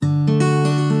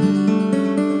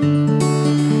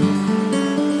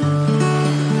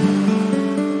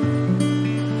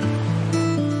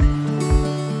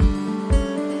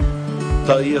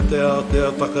ia te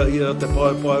Aotea, taka ia te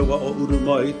pai wa o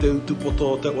urumai, te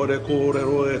utupoto te ore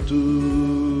kōrero e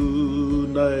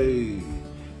tūnei.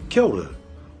 Kia ora,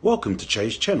 welcome to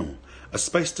Chay's Channel, a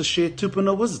space to share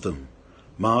tupuna wisdom,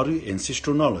 Māori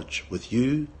ancestral knowledge with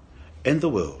you and the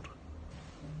world.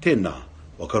 Tēnā,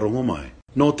 wakarongo mai.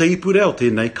 Nō te ipureo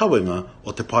tēnei kawenga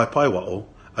o te pai wao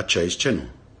a Chay's Channel.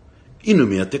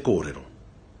 Inumia te kōrero.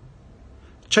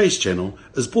 Chay's Channel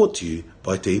is brought to you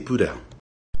by Te Ipureo.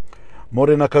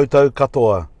 Morena koutou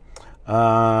katoa.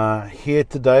 Here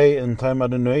today in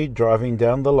Taumarunui, driving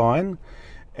down the line,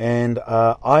 and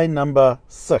I number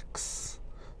 6.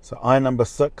 So I number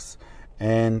 6,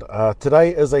 and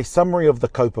today is a summary of the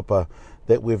kaupapa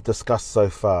that we've discussed so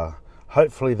far.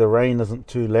 Hopefully the rain isn't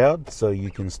too loud so you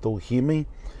can still hear me.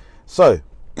 So,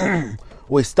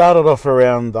 we started off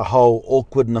around the whole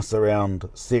awkwardness around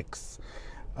sex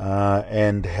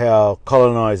and how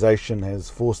colonisation has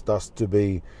forced us to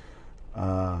be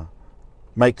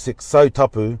make sex so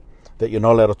tapu that you're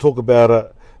not allowed to talk about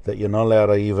it, that you're not allowed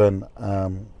to even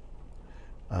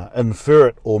infer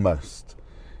it almost.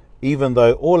 Even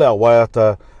though all our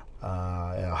waiata,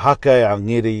 our hake, our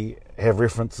ngeri have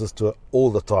references to it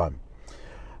all the time.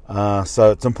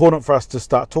 So it's important for us to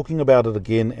start talking about it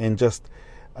again and just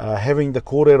having the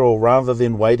kōrero rather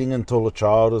than waiting until a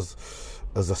child is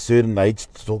a certain age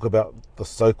to talk about the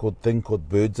so-called thing called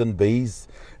birds and bees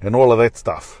and all of that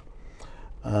stuff.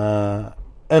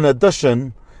 In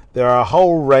addition, there are a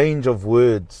whole range of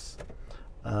words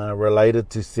related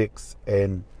to sex,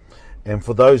 and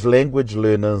for those language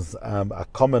learners, a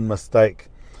common mistake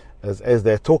is as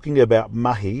they're talking about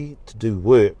mahi, to do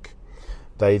work,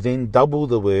 they then double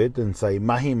the word and say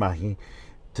mahi mahi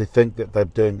to think that they're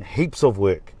doing heaps of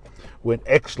work, when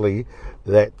actually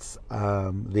that's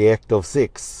the act of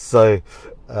sex. So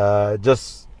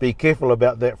just be careful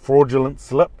about that fraudulent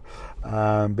slip,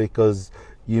 because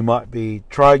you might be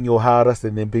trying your hardest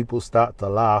and then people start to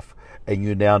laugh and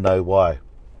you now know why.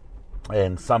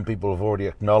 And some people have already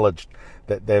acknowledged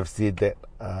that they've said that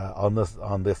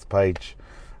on this page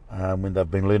when they've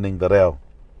been learning the reo.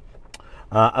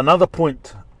 Another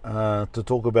point to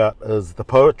talk about is the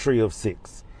poetry of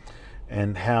sex,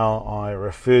 and how I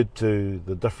referred to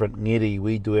the different ngeri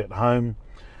we do at home,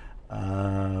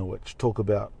 which talk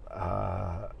about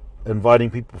inviting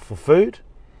people for food,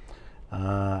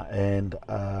 and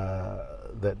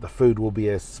that the food will be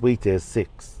as sweet as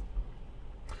sex.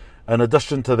 In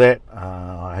addition to that,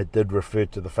 I did refer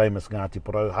to the famous Ngāti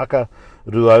Porou haka,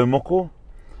 Ruaumoko,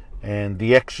 and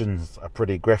the actions are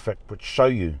pretty graphic, which show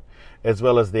you, as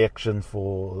well as the action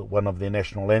for one of their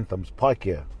national anthems,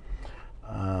 Paikea.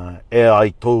 E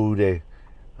ai toure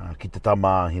ki te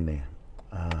tamāhine.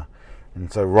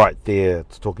 And so right there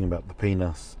it's talking about the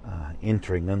penis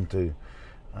entering into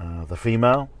the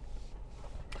female,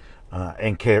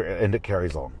 and it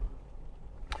carries on.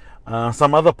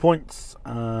 Some other points,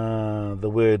 the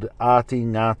word ati,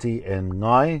 ngati and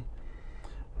ngai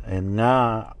and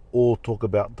ngā all talk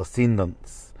about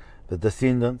descendants, the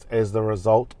descendants as the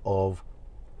result of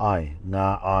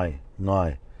ngā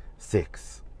ngai,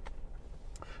 sex.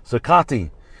 So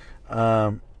kati,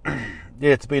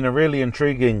 it's been a really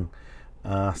intriguing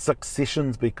 6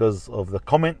 sessions because of the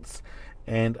comments,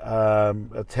 and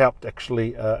it's helped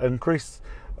actually increase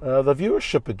the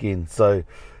viewership again. So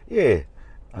yeah,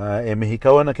 e mihi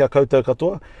kawana kia koutou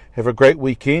katoa. Have a great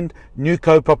weekend. New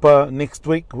kaupapa next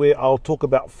week where I'll talk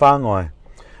about whāngai.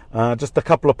 Just a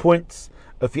couple of points.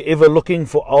 If you're ever looking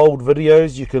for old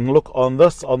videos, you can look on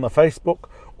this on the Facebook,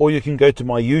 or you can go to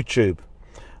my YouTube.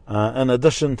 In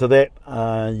addition to that,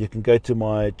 you can go to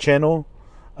my channel,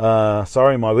 my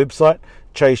website,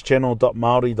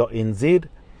 chayschannel.maori.nz,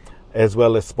 as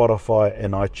well as Spotify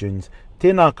and iTunes.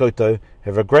 Tēnā koutou,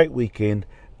 have a great weekend.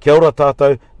 Kia ora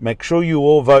tātou, make sure you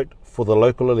all vote for the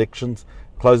local elections,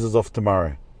 closes off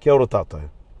tomorrow. Kia ora tātou.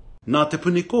 Nā te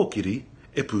puni kōkiri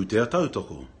e pūtea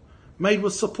tautoko, made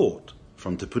with support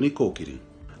from Te Puni Kōkiri.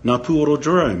 Nā Puoro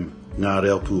Jerome, ngā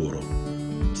reo Puoro.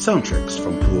 Soundtracks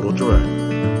from Puoro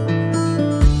Jerome.